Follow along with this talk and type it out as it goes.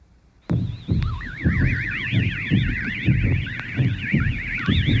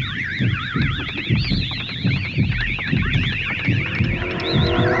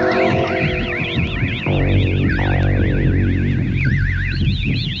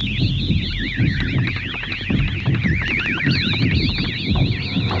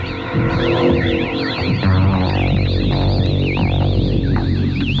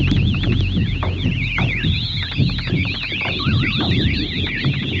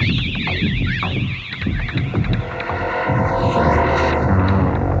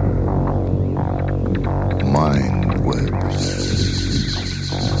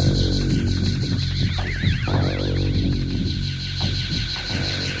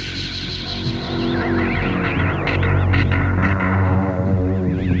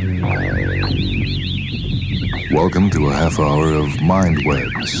Welcome to a half hour of Mind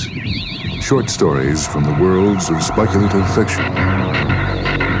Webs, short stories from the worlds of speculative fiction.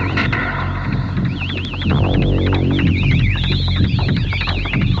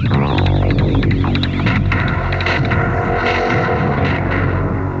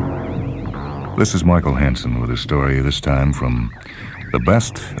 This is Michael Hansen with a story, this time from The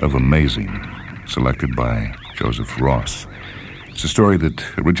Best of Amazing, selected by Joseph Ross. It's a story that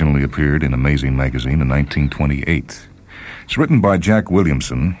originally appeared in Amazing magazine in 1928. It's written by Jack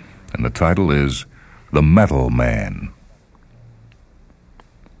Williamson, and the title is The Metal Man.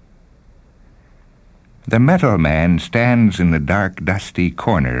 The Metal Man stands in the dark, dusty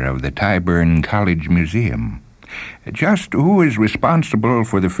corner of the Tyburn College Museum. Just who is responsible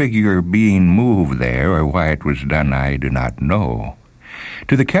for the figure being moved there or why it was done, I do not know.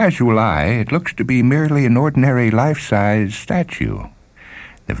 To the casual eye, it looks to be merely an ordinary life-size statue.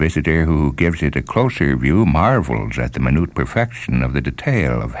 The visitor who gives it a closer view marvels at the minute perfection of the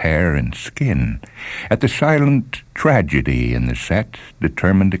detail of hair and skin, at the silent tragedy in the set,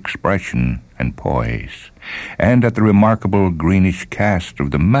 determined expression and poise, and at the remarkable greenish cast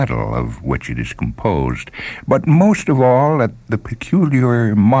of the metal of which it is composed, but most of all at the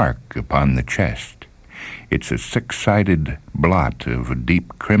peculiar mark upon the chest. It's a six-sided blot of a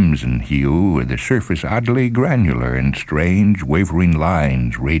deep crimson hue, with the surface oddly granular and strange wavering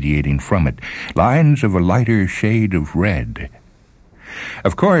lines radiating from it, lines of a lighter shade of red.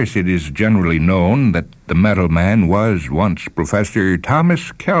 Of course, it is generally known that the Metal Man was once Professor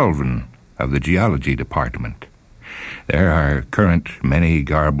Thomas Kelvin of the Geology Department. There are current many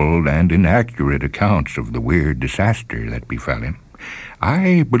garbled and inaccurate accounts of the weird disaster that befell him.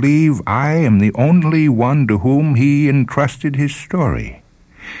 I believe I am the only one to whom he entrusted his story,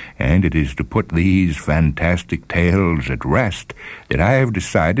 and it is to put these fantastic tales at rest that I have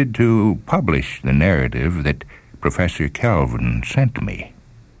decided to publish the narrative that Professor Kelvin sent me.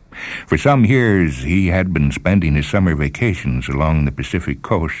 For some years he had been spending his summer vacations along the Pacific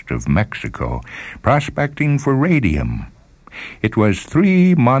coast of Mexico, prospecting for radium. It was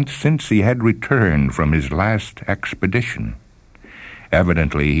 3 months since he had returned from his last expedition.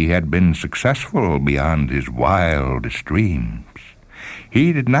 Evidently, he had been successful beyond his wildest dreams.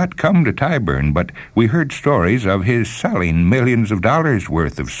 He did not come to Tyburn, but we heard stories of his selling millions of dollars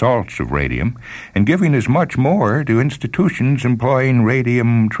worth of salts of radium and giving as much more to institutions employing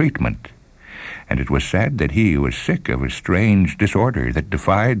radium treatment. And it was said that he was sick of a strange disorder that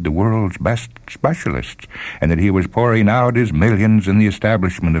defied the world's best specialists, and that he was pouring out his millions in the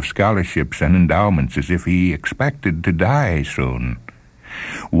establishment of scholarships and endowments as if he expected to die soon.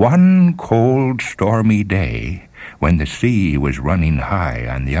 One cold, stormy day, when the sea was running high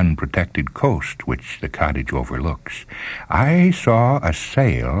on the unprotected coast which the cottage overlooks, I saw a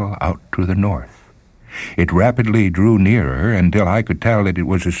sail out to the north. It rapidly drew nearer until I could tell that it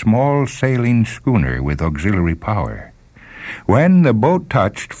was a small sailing schooner with auxiliary power. When the boat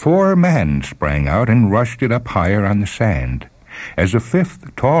touched, 4 men sprang out and rushed it up higher on the sand. As a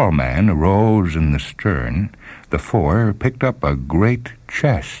 5th tall man arose in the stern, the 4 picked up a great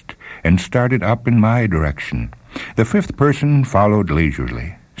chest and started up in my direction. The 5th person followed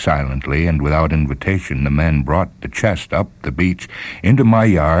leisurely. Silently and without invitation, the men brought the chest up the beach into my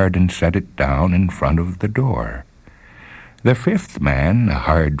yard and set it down in front of the door. The 5th man, a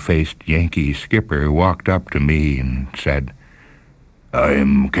hard-faced Yankee skipper, walked up to me and said,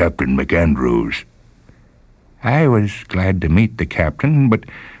 "I'm Captain McAndrews." I was glad to meet the captain, but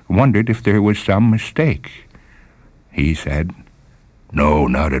wondered if there was some mistake. He said, "No,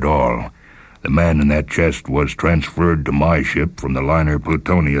 not at all. The man in that chest was transferred to my ship from the liner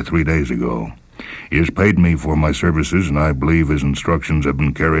Plutonia 3 days ago. He has paid me for my services, and I believe his instructions have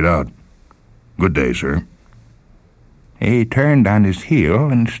been carried out. Good day, sir." He turned on his heel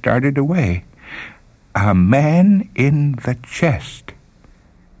and started away. A man in the chest.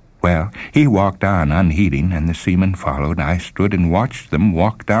 Well, he walked on unheeding, and the seamen followed. I stood and watched them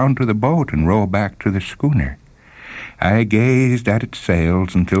walk down to the boat and row back to the schooner. I gazed at its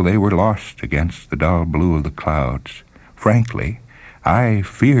sails until they were lost against the dull blue of the clouds. Frankly, I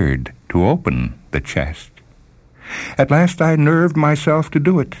feared to open the chest. At last I nerved myself to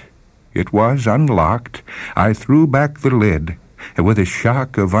do it. It was unlocked. I threw back the lid. With a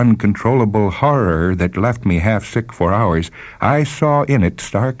shock of uncontrollable horror that left me half sick for hours, I saw in it,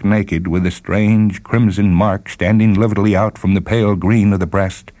 stark naked, with a strange crimson mark standing lividly out from the pale green of the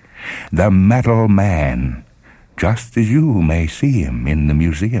breast, the Metal Man, just as you may see him in the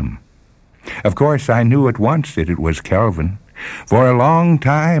museum. Of course, I knew at once that it was Kelvin. For a long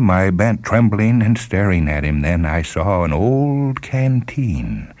time I bent trembling and staring at him. Then I saw an old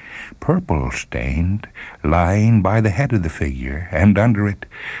canteen, purple-stained, lying by the head of the figure, and under it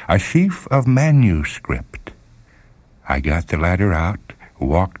a sheaf of manuscript. I got the ladder out,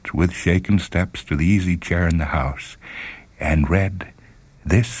 walked with shaken steps to the easy chair in the house, and read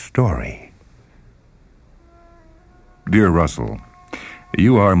this story. Dear Russell,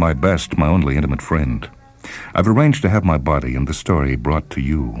 you are my best, my only intimate friend. I've arranged to have my body and the story brought to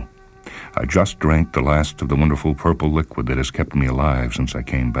you. I just drank the last of the wonderful purple liquid that has kept me alive since I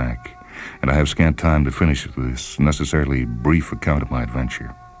came back, and I have scant time to finish this necessarily brief account of my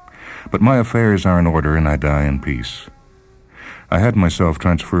adventure. But my affairs are in order, and I die in peace. I had myself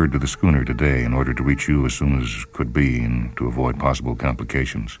transferred to the schooner today in order to reach you as soon as could be and to avoid possible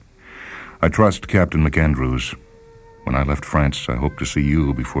complications. I trust Captain McAndrews. When I left France, I hoped to see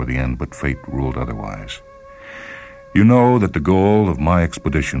you before the end, but fate ruled otherwise. You know that the goal of my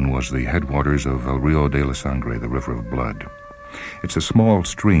expedition was the headwaters of El Rio de la Sangre, the River of Blood. It's a small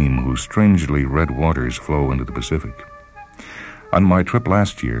stream whose strangely red waters flow into the Pacific. On my trip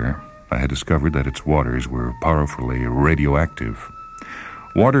last year, I had discovered that its waters were powerfully radioactive.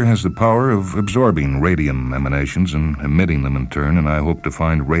 Water has the power of absorbing radium emanations and emitting them in turn, and I hope to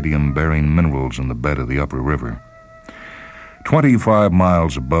find radium-bearing minerals in the bed of the upper river. 25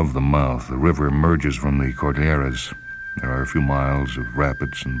 miles above the mouth, the river emerges from the Cordilleras. There are a few miles of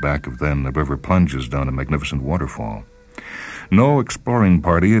rapids, and back of them the river plunges down a magnificent waterfall. No exploring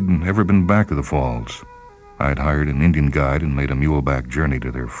party had ever been back to the falls. I had hired an Indian guide and made a mule-back journey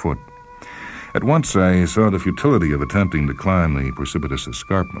to their foot. At once I saw the futility of attempting to climb the precipitous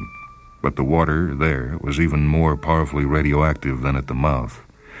escarpment, but the water there was even more powerfully radioactive than at the mouth.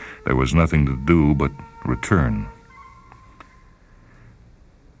 There was nothing to do but return.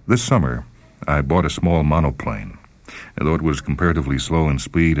 This summer, I bought a small monoplane. And though it was comparatively slow in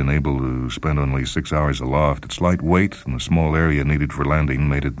speed and able to spend only 6 hours aloft, its light weight and the small area needed for landing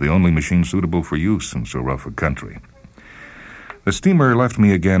made it the only machine suitable for use in so rough a country. The steamer left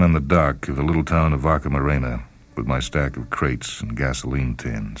me again on the dock of the little town of Vaca Morena with my stack of crates and gasoline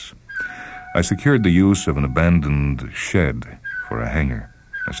tins. I secured the use of an abandoned shed for a hangar.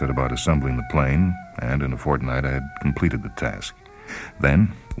 I set about assembling the plane, and in a fortnight I had completed the task.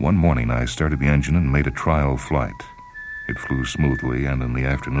 Then, one morning, I started the engine and made a trial flight. It flew smoothly, and in the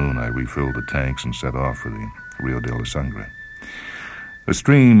afternoon I refilled the tanks and set off for the Rio de la Sangre. The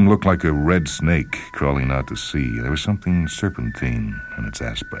stream looked like a red snake crawling out to sea. There was something serpentine in its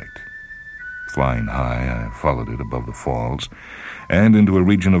aspect. Flying high, I followed it above the falls and into a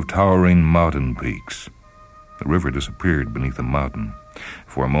region of towering mountain peaks. The river disappeared beneath a mountain.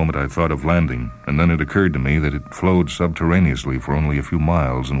 For a moment I thought of landing, and then it occurred to me that it flowed subterraneously for only a few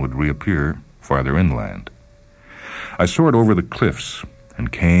miles and would reappear farther inland. I soared over the cliffs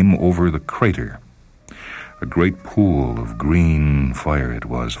and came over the crater. A great pool of green fire it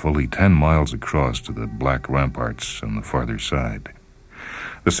was, fully 10 miles across to the black ramparts on the farther side.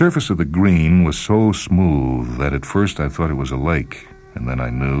 The surface of the green was so smooth that at first I thought it was a lake, and then I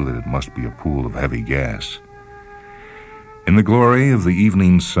knew that it must be a pool of heavy gas. In the glory of the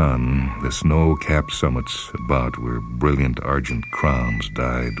evening sun, the snow-capped summits about were brilliant argent crowns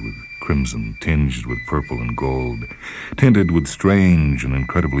dyed with crimson, tinged with purple and gold, tinted with strange and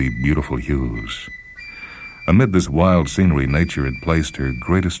incredibly beautiful hues. Amid this wild scenery, nature had placed her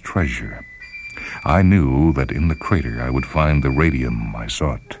greatest treasure. I knew that in the crater I would find the radium I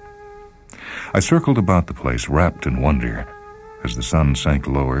sought. I circled about the place, wrapped in wonder. As the sun sank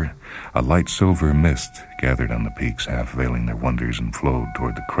lower, a light silver mist gathered on the peaks, half veiling their wonders, and flowed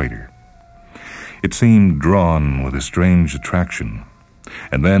toward the crater. It seemed drawn with a strange attraction,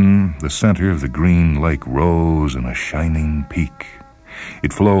 and then the center of the green lake rose in a shining peak.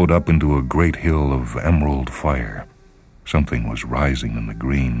 It flowed up into a great hill of emerald fire. Something was rising in the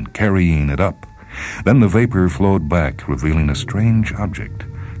green, carrying it up. Then the vapor flowed back, revealing a strange object,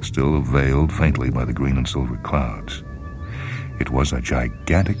 still veiled faintly by the green and silver clouds. It was a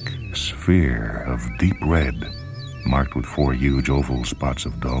gigantic sphere of deep red, marked with 4 huge oval spots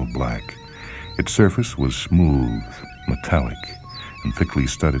of dull black. Its surface was smooth, metallic, and thickly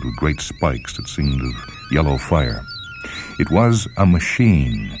studded with great spikes that seemed of yellow fire. It was a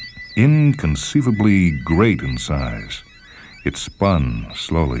machine, inconceivably great in size. It spun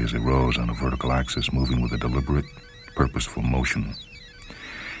slowly as it rose on a vertical axis, moving with a deliberate, purposeful motion.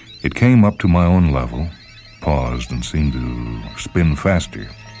 It came up to my own level, paused, and seemed to spin faster,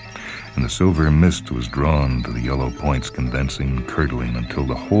 and the silver mist was drawn to the yellow points, condensing, curdling, until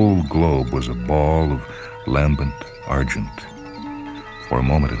the whole globe was a ball of lambent argent. For a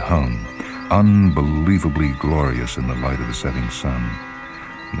moment it hung, unbelievably glorious in the light of the setting sun,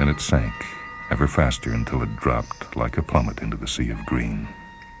 and then it sank, ever faster, until it dropped like a plummet into the sea of green.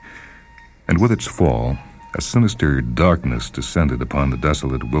 And with its fall, a sinister darkness descended upon the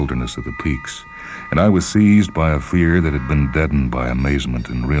desolate wilderness of the peaks, and I was seized by a fear that had been deadened by amazement,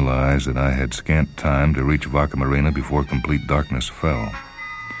 and realized that I had scant time to reach Vaca Marina before complete darkness fell.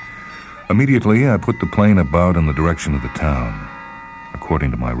 Immediately, I put the plane about in the direction of the town.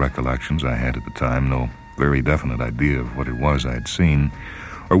 According to my recollections, I had at the time no very definite idea of what it was I had seen,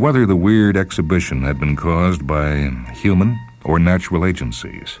 or whether the weird exhibition had been caused by human or natural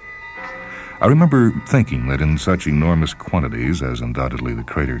agencies. I remember thinking that in such enormous quantities as undoubtedly the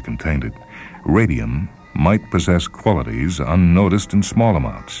crater contained it, radium might possess qualities unnoticed in small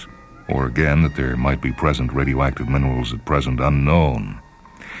amounts, or again that there might be present radioactive minerals at present unknown.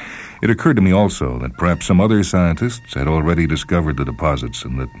 It occurred to me also that perhaps some other scientists had already discovered the deposits,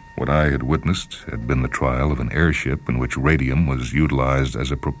 and that what I had witnessed had been the trial of an airship in which radium was utilized as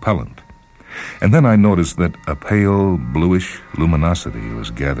a propellant. And then I noticed that a pale, bluish luminosity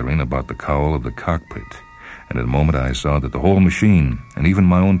was gathering about the cowl of the cockpit, and in a moment I saw that the whole machine, and even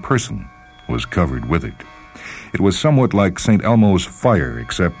my own person, was covered with it. It was somewhat like St. Elmo's fire,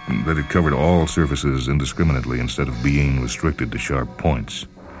 except that it covered all surfaces indiscriminately instead of being restricted to sharp points.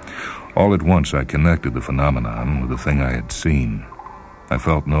 All at once I connected the phenomenon with the thing I had seen. I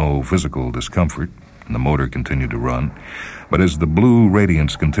felt no physical discomfort, and the motor continued to run, but as the blue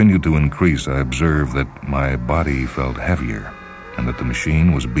radiance continued to increase, I observed that my body felt heavier, and that the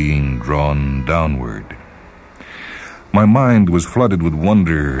machine was being drawn downward. My mind was flooded with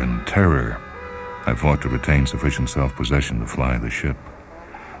wonder and terror. I fought to retain sufficient self-possession to fly the ship.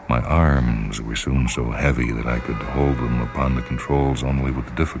 My arms were soon so heavy that I could hold them upon the controls only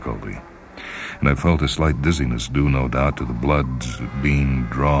with difficulty, and I felt a slight dizziness due no doubt to the blood being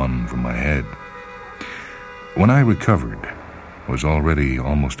drawn from my head. When I recovered, I was already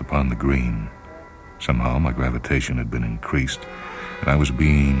almost upon the green. Somehow my gravitation had been increased, and I was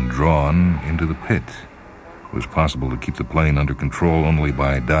being drawn into the pit. It was possible to keep the plane under control only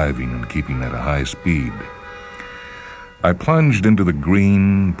by diving and keeping at a high speed. I plunged into the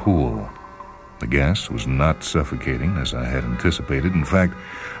green pool. The gas was not suffocating, as I had anticipated. In fact,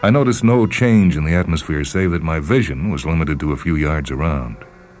 I noticed no change in the atmosphere, save that my vision was limited to a few yards around.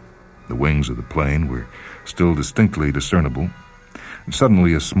 The wings of the plane were still distinctly discernible, and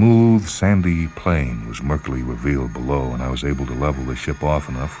suddenly a smooth, sandy plain was murkily revealed below, and I was able to level the ship off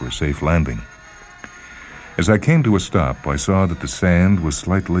enough for a safe landing. As I came to a stop, I saw that the sand was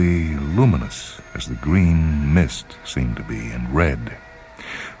slightly luminous, as the green mist seemed to be, and red.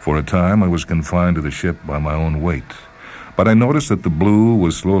 For a time I was confined to the ship by my own weight, but I noticed that the blue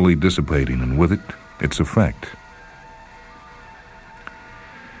was slowly dissipating, and with it, its effect.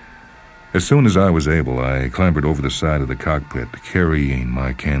 As soon as I was able, I clambered over the side of the cockpit, carrying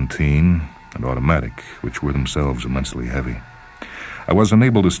my canteen and automatic, which were themselves immensely heavy. I was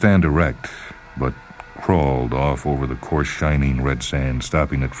unable to stand erect, but crawled off over the coarse, shining red sand,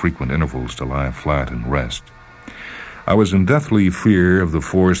 stopping at frequent intervals to lie flat and rest. I was in deathly fear of the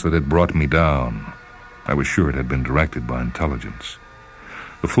force that had brought me down. I was sure it had been directed by intelligence.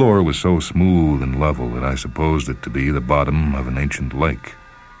 The floor was so smooth and level that I supposed it to be the bottom of an ancient lake.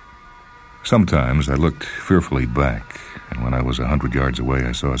 Sometimes I looked fearfully back, and when I was 100 yards away,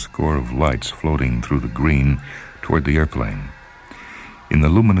 I saw a score of lights floating through the green toward the airplane. In the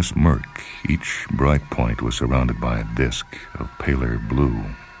luminous murk, each bright point was surrounded by a disk of paler blue.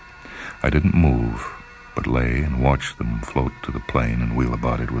 I didn't move, but lay and watched them float to the plane and wheel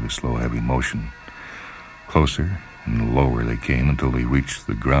about it with a slow, heavy motion. Closer and lower they came until they reached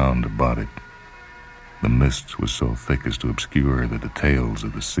the ground about it. The mist was so thick as to obscure the details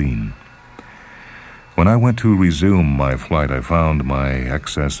of the scene. When I went to resume my flight, I found my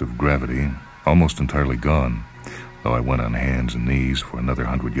excess of gravity almost entirely gone, though I went on hands and knees for another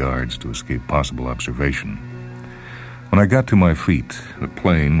 100 yards to escape possible observation. When I got to my feet, the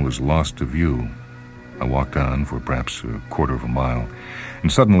plane was lost to view. I walked on for perhaps a quarter of a mile,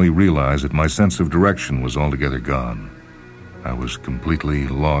 and suddenly realized that my sense of direction was altogether gone. I was completely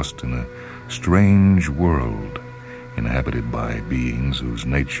lost in a strange world, inhabited by beings whose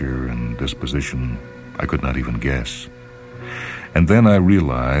nature and disposition I could not even guess. And then I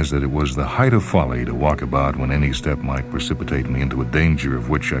realized that it was the height of folly to walk about when any step might precipitate me into a danger of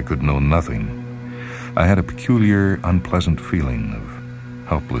which I could know nothing. I had a peculiar, unpleasant feeling of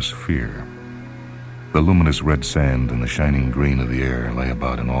helpless fear. The luminous red sand and the shining green of the air lay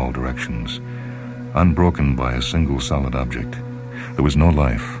about in all directions, unbroken by a single solid object. There was no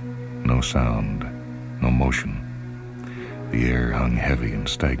life, no sound, no motion. The air hung heavy and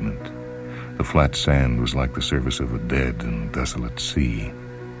stagnant. The flat sand was like the surface of a dead and desolate sea.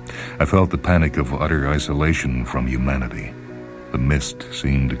 I felt the panic of utter isolation from humanity. The mist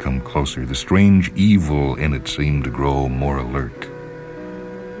seemed to come closer. The strange evil in it seemed to grow more alert.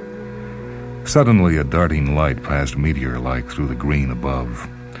 Suddenly, a darting light passed meteor-like through the green above,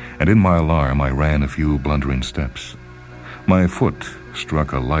 and in my alarm I ran a few blundering steps. My foot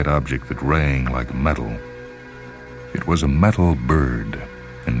struck a light object that rang like metal. It was a metal bird,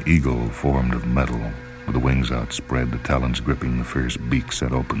 an eagle formed of metal, with the wings outspread, the talons gripping the fierce beak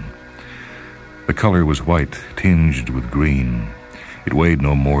set open. The color was white, tinged with green. It weighed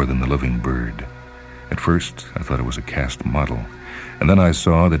no more than the living bird. At first, I thought it was a cast model, and then I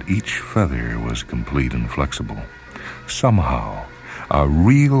saw that each feather was complete and flexible. Somehow, a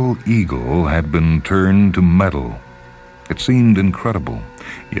real eagle had been turned to metal. It seemed incredible,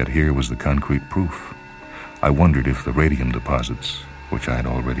 yet here was the concrete proof. I wondered if the radium deposits, which I had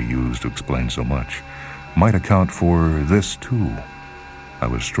already used to explain so much, might account for this too. I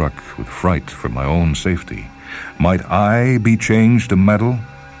was struck with fright for my own safety. Might I be changed to metal?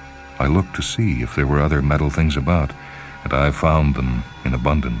 I looked to see if there were other metal things about, and I found them in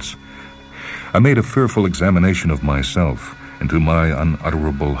abundance. I made a fearful examination of myself, and to my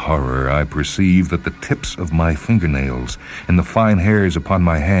unutterable horror I perceived that the tips of my fingernails and the fine hairs upon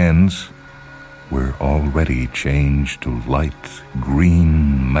my hands were already changed to light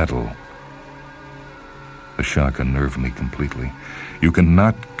green metal. The shock unnerved me completely. You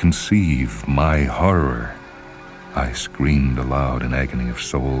cannot conceive my horror. I screamed aloud in agony of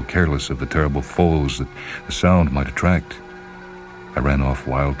soul, careless of the terrible foes that the sound might attract. I ran off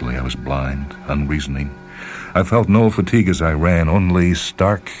wildly. I was blind, unreasoning. I felt no fatigue as I ran, only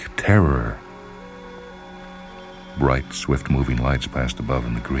stark terror. Bright, swift-moving lights passed above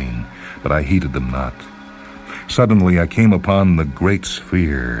in the green, but I heeded them not. Suddenly I came upon the great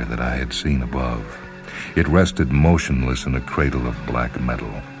sphere that I had seen above. It rested motionless in a cradle of black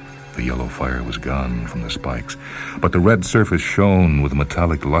metal. The yellow fire was gone from the spikes, but the red surface shone with a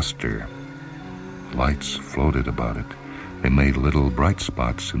metallic luster. Lights floated about it. They made little bright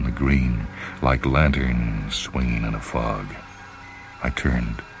spots in the green, like lanterns swinging in a fog. I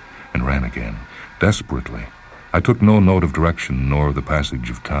turned and ran again, desperately. I took no note of direction nor of the passage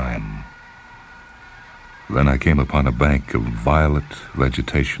of time. Then I came upon a bank of violet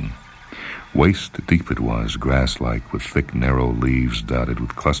vegetation. Waist deep it was, grass-like, with thick, narrow leaves dotted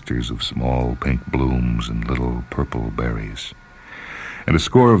with clusters of small pink blooms and little purple berries. And a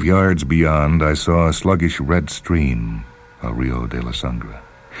score of yards beyond, I saw a sluggish red stream, a Rio de la Sangre.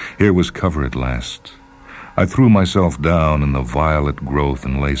 Here was cover at last. I threw myself down in the violet growth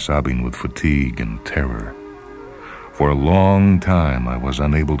and lay sobbing with fatigue and terror. For a long time I was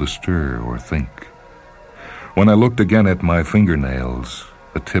unable to stir or think. When I looked again at my fingernails,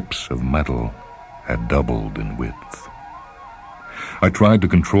 the tips of metal had doubled in width. I tried to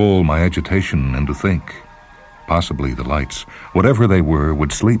control my agitation and to think. Possibly the lights, whatever they were,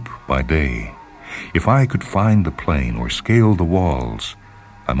 would sleep by day. If I could find the plane or scale the walls,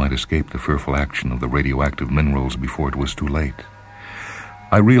 I might escape the fearful action of the radioactive minerals before it was too late.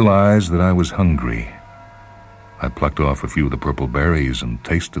 I realized that I was hungry. I plucked off a few of the purple berries and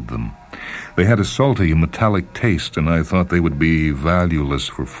tasted them. They had a salty, metallic taste, and I thought they would be valueless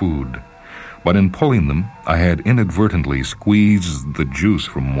for food. But in pulling them, I had inadvertently squeezed the juice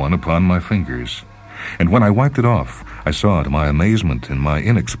from one upon my fingers. And when I wiped it off, I saw, to my amazement and my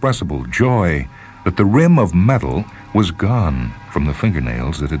inexpressible joy, that the rim of metal was gone from the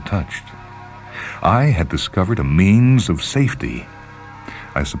fingernails it had touched. I had discovered a means of safety.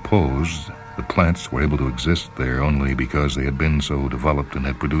 I supposed the plants were able to exist there only because they had been so developed and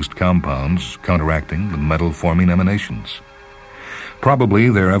had produced compounds counteracting the metal-forming emanations. Probably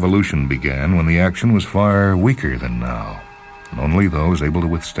their evolution began when the action was far weaker than now, and only those able to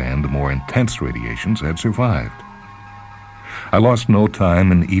withstand the more intense radiations had survived. I lost no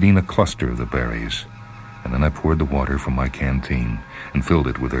time in eating a cluster of the berries, and then I poured the water from my canteen and filled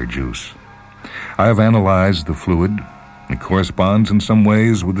it with their juice. I have analyzed the fluid. It corresponds in some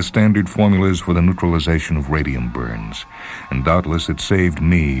ways with the standard formulas for the neutralization of radium burns, and doubtless it saved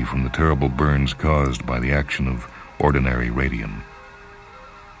me from the terrible burns caused by the action of ordinary radium.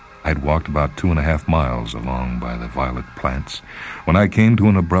 I had walked about 2.5 miles along by the violet plants when I came to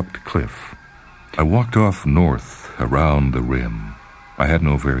an abrupt cliff. I walked off north around the rim. I had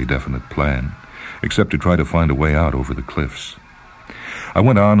no very definite plan, except to try to find a way out over the cliffs. I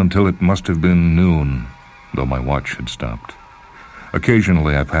went on until it must have been noon, though my watch had stopped.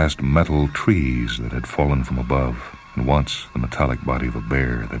 Occasionally I passed metal trees that had fallen from above, and once the metallic body of a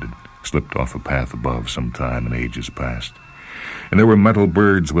bear that had slipped off a path above some time in ages past. And there were metal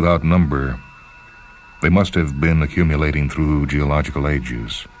birds without number. They must have been accumulating through geological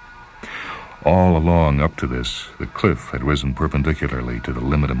ages. All along up to this, the cliff had risen perpendicularly to the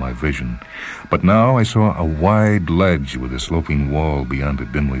limit of my vision, but now I saw a wide ledge with a sloping wall beyond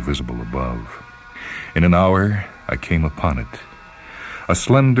it dimly visible above. In an hour, I came upon it. A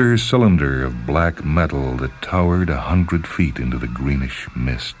slender cylinder of black metal that towered 100 feet into the greenish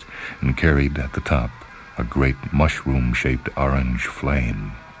mist and carried at the top a great mushroom-shaped orange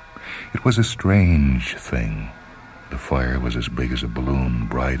flame. It was a strange thing. The fire was as big as a balloon,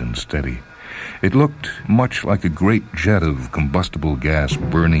 bright and steady. It looked much like a great jet of combustible gas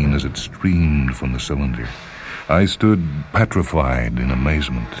burning as it streamed from the cylinder. I stood petrified in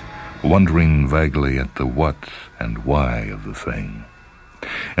amazement, wondering vaguely at the what and why of the thing.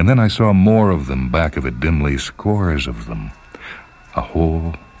 And then I saw more of them back of it dimly, scores of them, a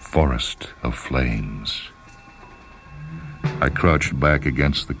whole forest of flames. I crouched back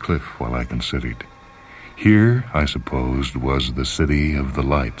against the cliff while I considered. Here, I supposed, was the city of the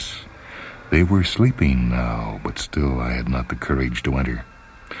lights. They were sleeping now, but still I had not the courage to enter.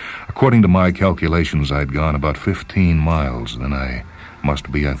 According to my calculations, I had gone about 15 miles. Then I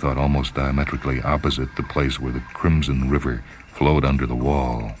must be, I thought, almost diametrically opposite the place where the Crimson River flowed under the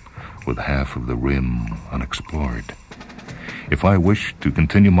wall, with half of the rim unexplored. If I wished to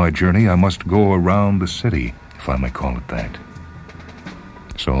continue my journey, I must go around the city, if I may call it that.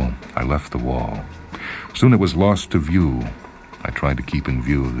 So I left the wall. Soon it was lost to view. I tried to keep in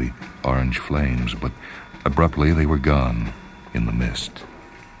view the orange flames, but abruptly they were gone in the mist.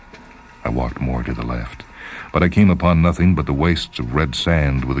 I walked more to the left, but I came upon nothing but the wastes of red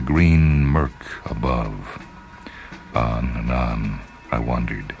sand with a green murk above. On and on I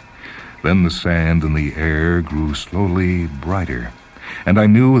wandered. Then the sand and the air grew slowly brighter, and I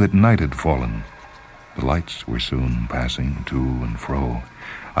knew that night had fallen. The lights were soon passing to and fro.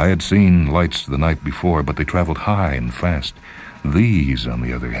 I had seen lights the night before, but they traveled high and fast. These, on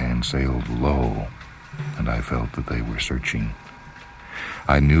the other hand, sailed low, and I felt that they were searching.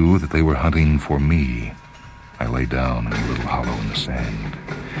 I knew that they were hunting for me. I lay down in a little hollow in the sand.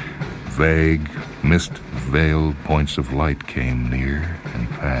 Vague, mist-veiled points of light came near and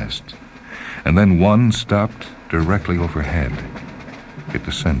passed, and then one stopped directly overhead. It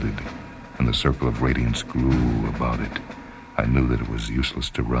descended, and the circle of radiance grew about it. I knew that it was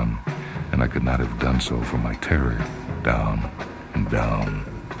useless to run, and I could not have done so for my terror. Down and down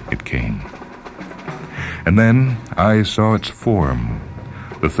it came. And then I saw its form.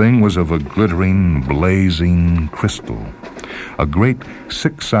 The thing was of a glittering, blazing crystal, a great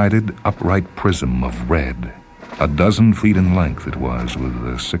six-sided upright prism of red. 12 feet in length it was, with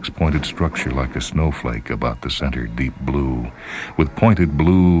a six-pointed structure like a snowflake about the center, deep blue, with pointed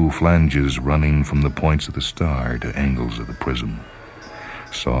blue flanges running from the points of the star to angles of the prism.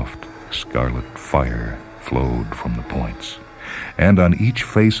 Soft, scarlet fire flowed from the points, and on each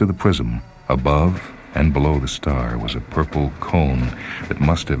face of the prism, above and below the star, was a purple cone that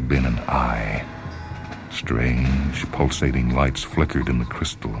must have been an eye. Strange, pulsating lights flickered in the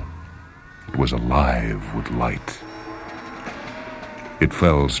crystal. It was alive with light. It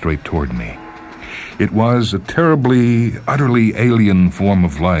fell straight toward me. It was a terribly, utterly alien form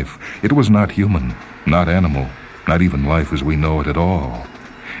of life. It was not human, not animal, not even life as we know it at all.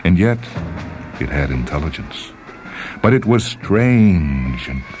 And yet, it had intelligence. But it was strange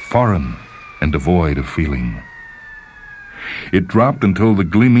and foreign and devoid of feeling. It dropped until the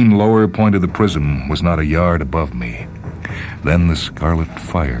gleaming lower point of the prism was not a yard above me. Then the scarlet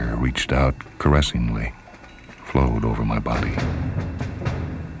fire reached out caressingly, flowed over my body.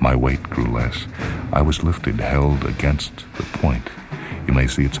 My weight grew less. I was lifted, held against the point. You may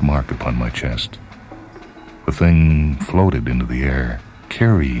see its mark upon my chest. The thing floated into the air,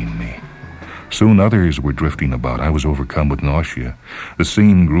 carrying me. Soon others were drifting about. I was overcome with nausea. The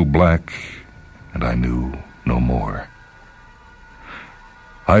scene grew black, and I knew no more.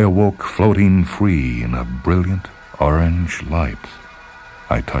 I awoke floating free in a brilliant orange light.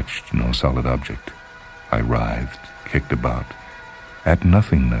 I touched no solid object. I writhed, kicked about, at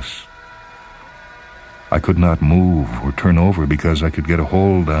nothingness. I could not move or turn over because I could get a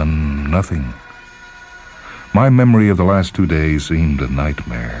hold on nothing. My memory of the last 2 days seemed a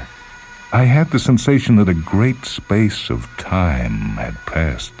nightmare. I had the sensation that a great space of time had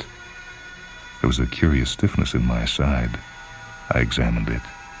passed. There was a curious stiffness in my side. I examined it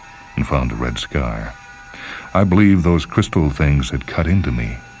and found a red scar. I believe those crystal things had cut into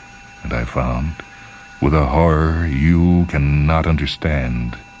me, and I found, with a horror you cannot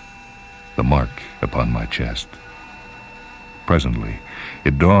understand, the mark upon my chest. Presently,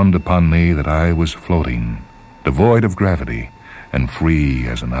 it dawned upon me that I was floating, devoid of gravity, and free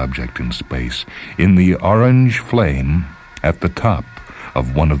as an object in space, in the orange flame at the top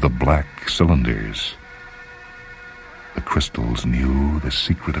of one of the black cylinders. The crystals knew the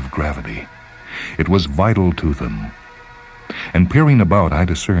secret of gravity. It was vital to them. And peering about, I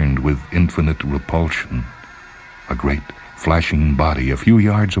discerned with infinite repulsion a great flashing body a few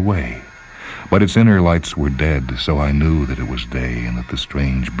yards away. But its inner lights were dead, so I knew that it was day and that the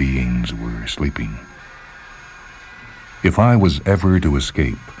strange beings were sleeping. If I was ever to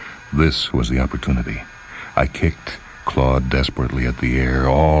escape, this was the opportunity. I kicked, clawed desperately at the air,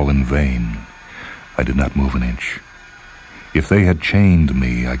 all in vain. I did not move an inch. If they had chained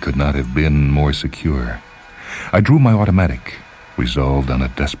me, I could not have been more secure. I drew my automatic, resolved on a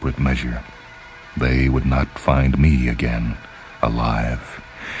desperate measure. They would not find me again, alive.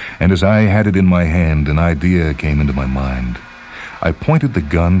 And as I had it in my hand, an idea came into my mind. I pointed the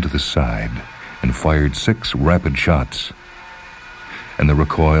gun to the side and fired 6 rapid shots. And the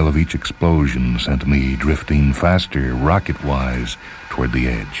recoil of each explosion sent me drifting faster, rocket-wise, toward the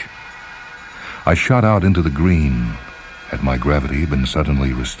edge. I shot out into the green. Had my gravity been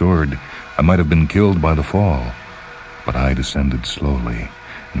suddenly restored, I might have been killed by the fall. But I descended slowly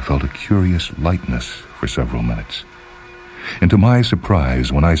and felt a curious lightness for several minutes. And to my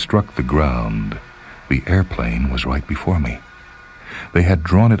surprise, when I struck the ground, the airplane was right before me. They had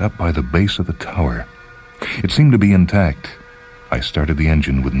drawn it up by the base of the tower. It seemed to be intact. I started the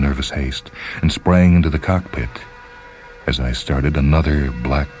engine with nervous haste and sprang into the cockpit. As I started, another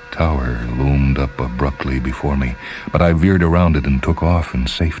black tower loomed up abruptly before me, but I veered around it and took off in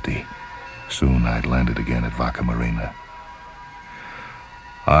safety. Soon I'd landed again at Vaca Marina.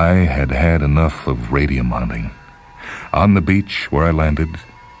 I had had enough of radium hunting. On the beach where I landed,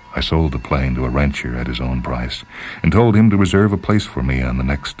 I sold the plane to a rancher at his own price and told him to reserve a place for me on the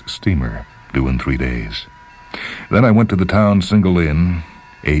next steamer, due in 3 days. Then I went to the town single inn,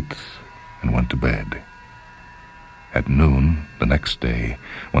 ate, and went to bed. At noon the next day,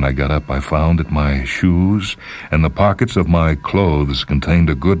 when I got up, I found that my shoes and the pockets of my clothes contained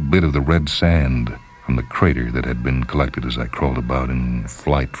a good bit of the red sand from the crater that had been collected as I crawled about in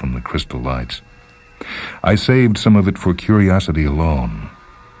flight from the crystal lights. I saved some of it for curiosity alone,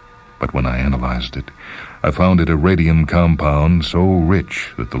 but when I analyzed it, I found it a radium compound so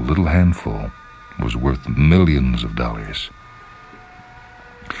rich that the little handful was worth millions of dollars.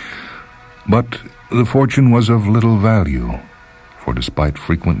 But the fortune was of little value, for despite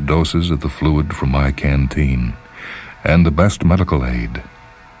frequent doses of the fluid from my canteen and the best medical aid,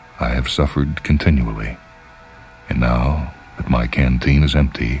 I have suffered continually. And now that my canteen is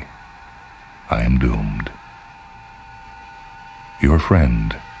empty, I am doomed. Your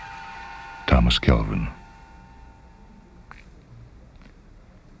friend, Thomas Kelvin.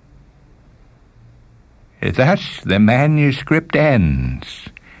 Thus the manuscript ends.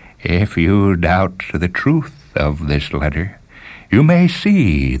 If you doubt the truth of this letter, you may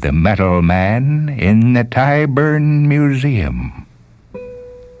see the Metal Man in the Tyburn Museum.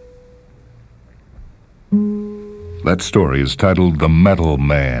 That story is titled The Metal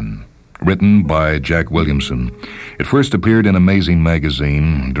Man, written by Jack Williamson. It first appeared in Amazing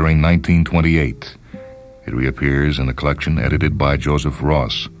magazine during 1928. It reappears in a collection edited by Joseph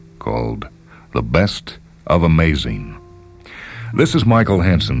Ross called The Best of Amazing. This is Michael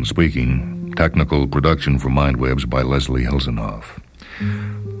Hansen speaking. Technical production for Mindwebs by Leslie Hilsenhoff.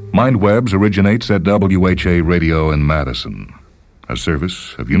 Mindwebs originates at WHA Radio in Madison, a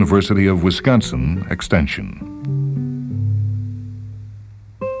service of University of Wisconsin Extension.